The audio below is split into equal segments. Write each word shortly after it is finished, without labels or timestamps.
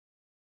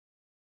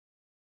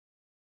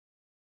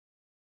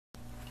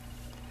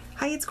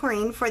Hi, it's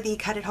Corinne for the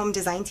Cut at Home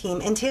design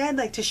team, and today I'd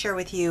like to share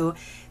with you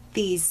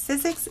the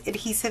Sizzix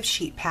adhesive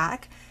sheet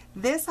pack.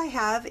 This I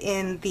have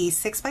in the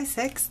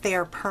 6x6. They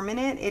are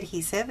permanent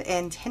adhesive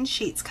and 10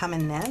 sheets come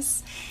in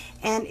this.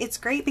 And it's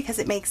great because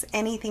it makes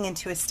anything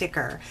into a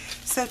sticker.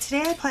 So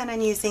today I plan on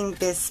using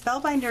this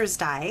Spellbinders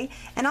die,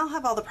 and I'll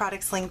have all the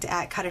products linked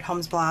at Cut at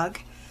Home's blog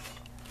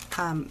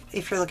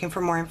if you're looking for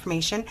more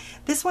information.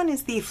 This one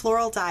is the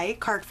Floral die,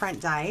 card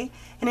front die,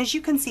 and as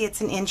you can see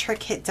it's an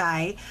intricate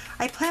die.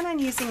 I plan on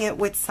using it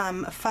with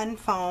some fun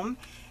foam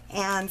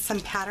and some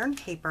pattern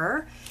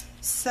paper.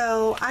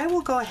 So I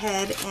will go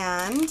ahead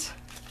and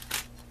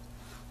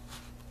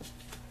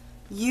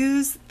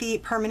use the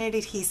permanent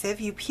adhesive.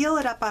 You peel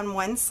it up on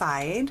one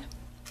side.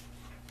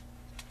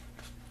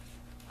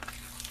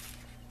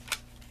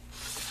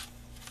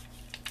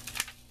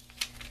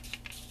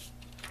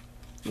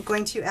 I'm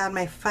going to add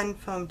my fun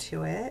foam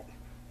to it.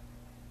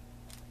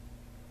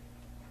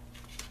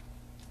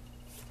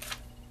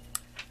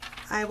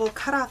 I will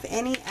cut off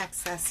any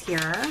excess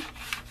here.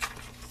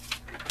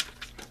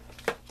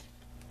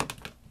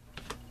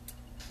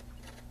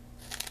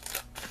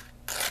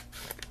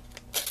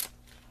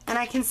 And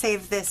I can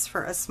save this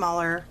for a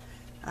smaller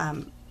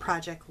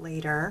project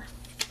later.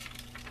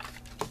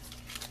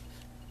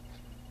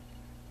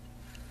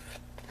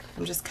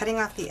 I'm just cutting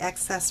off the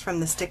excess from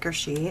the sticker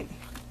sheet.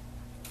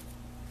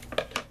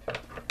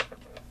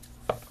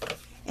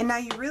 And now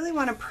you really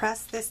want to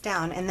press this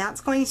down, and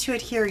that's going to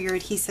adhere your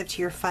adhesive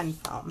to your fun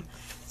foam.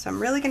 So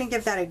I'm really going to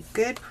give that a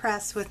good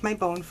press with my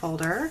bone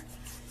folder.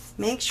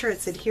 Make sure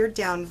it's adhered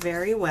down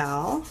very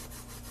well.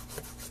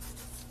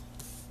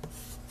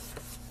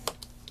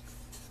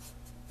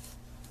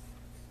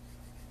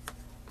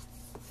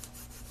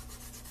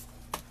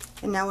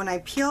 And now when I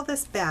peel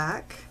this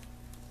back,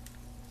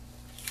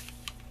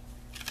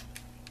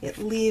 it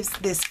leaves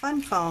this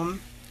fun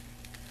foam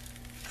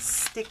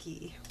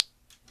sticky.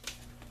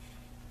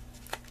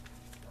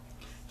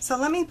 So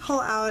let me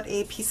pull out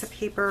a piece of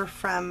paper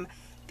from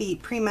the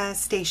Prima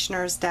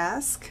stationer's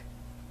desk.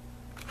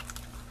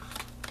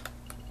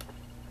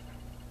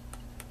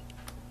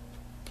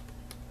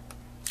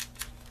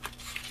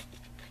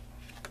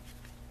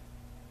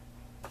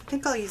 I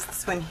think I'll use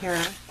this one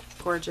here,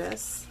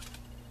 Gorgeous.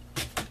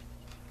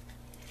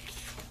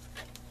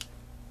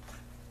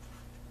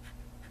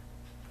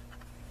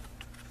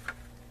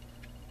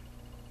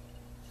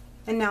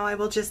 And now I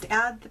will just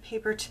add the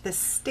paper to the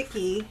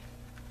sticky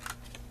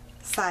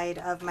side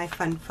of my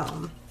fun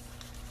foam.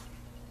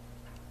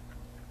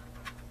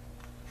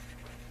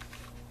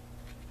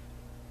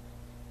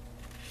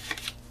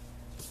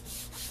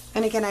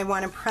 And again, I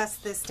want to press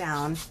this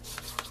down.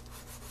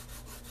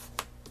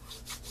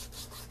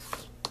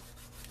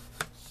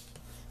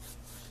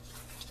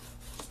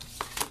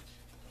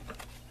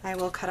 I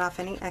will cut off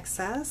any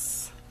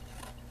excess.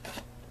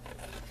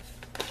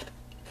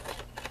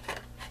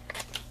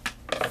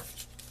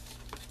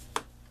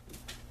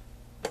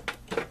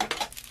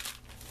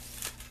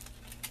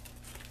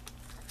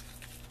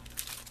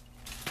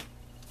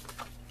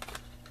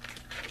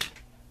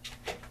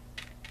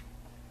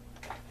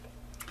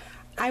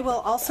 I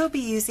will also be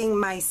using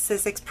my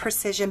Sizzix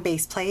Precision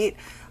base plate.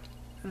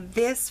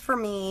 This, for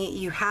me,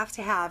 you have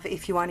to have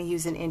if you want to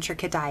use an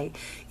intricate die.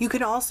 You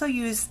can also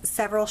use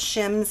several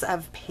shims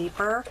of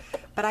paper,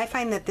 but I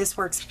find that this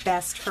works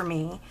best for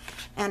me.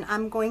 And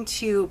I'm going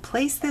to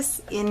place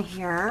this in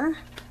here.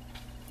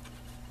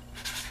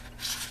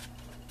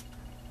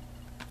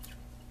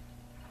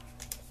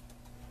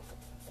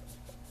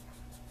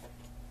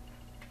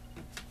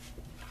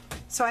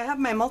 So I have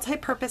my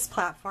multi-purpose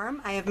platform,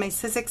 I have my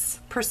Sizzix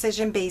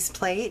Precision base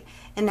plate,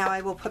 and now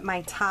I will put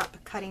my top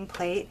cutting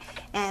plate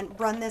and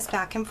run this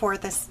back and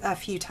forth a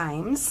few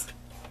times.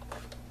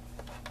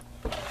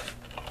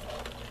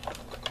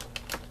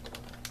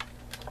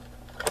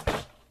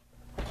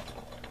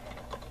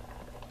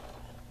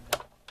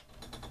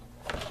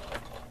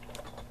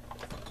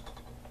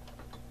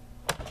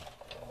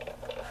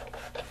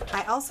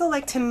 I also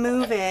like to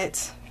move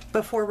it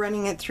before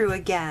running it through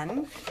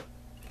again.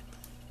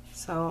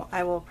 So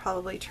I will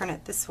probably turn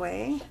it this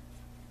way.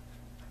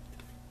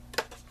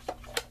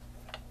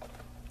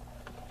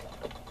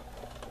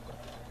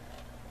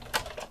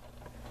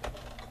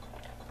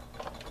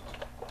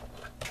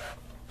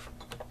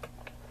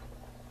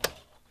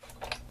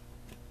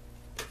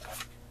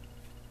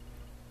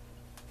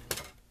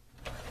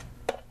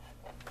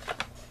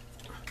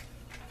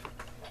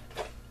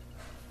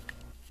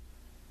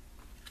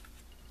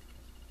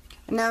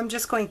 And now I'm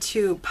just going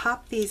to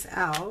pop these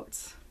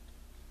out.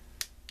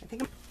 I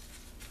think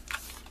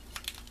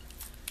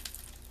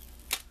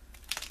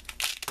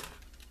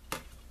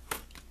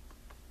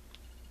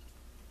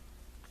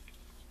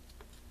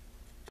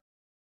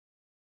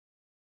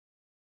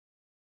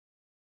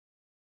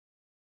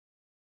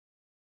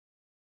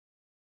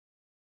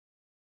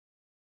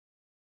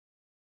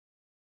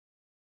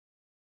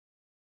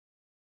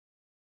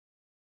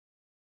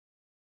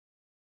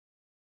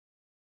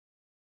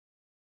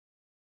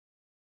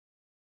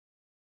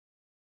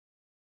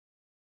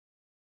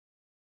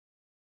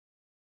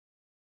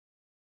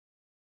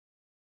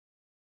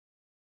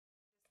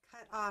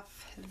Cut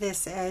off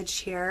this edge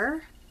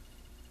here.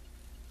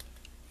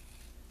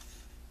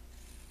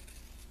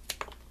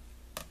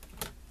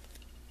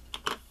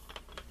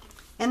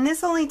 And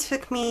this only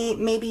took me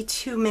maybe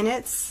 2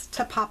 minutes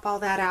to pop all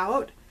that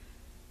out.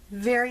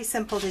 Very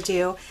simple to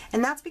do,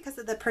 and that's because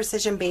of the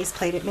precision base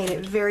plate. It made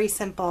it very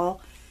simple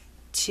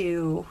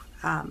to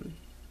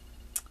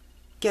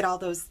get all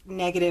those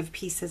negative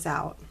pieces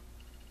out.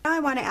 Now I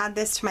want to add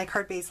this to my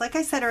card base. Like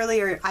I said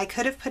earlier, I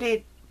could have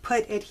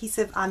put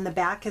adhesive on the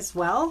back as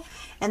well,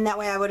 and that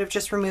way I would have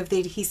just removed the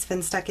adhesive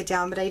and stuck it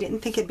down, but I didn't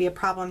think it'd be a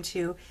problem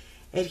to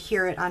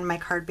adhere it on my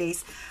card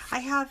base. I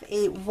have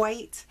a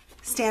white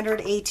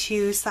standard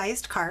A2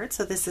 sized card,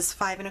 so this is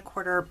 5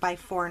 1/4 by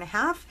 4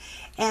 1/2,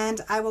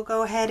 and I will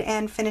go ahead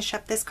and finish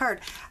up this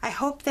card. I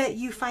hope that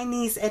you find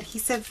these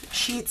adhesive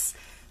sheets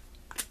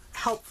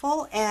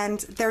helpful,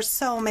 and there's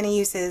so many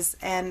uses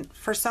and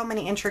for so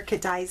many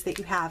intricate dies that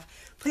you have.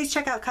 Please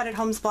check out Cut at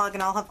Home's blog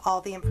and I'll have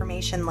all the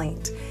information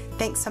linked.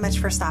 Thanks so much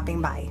for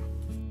stopping by.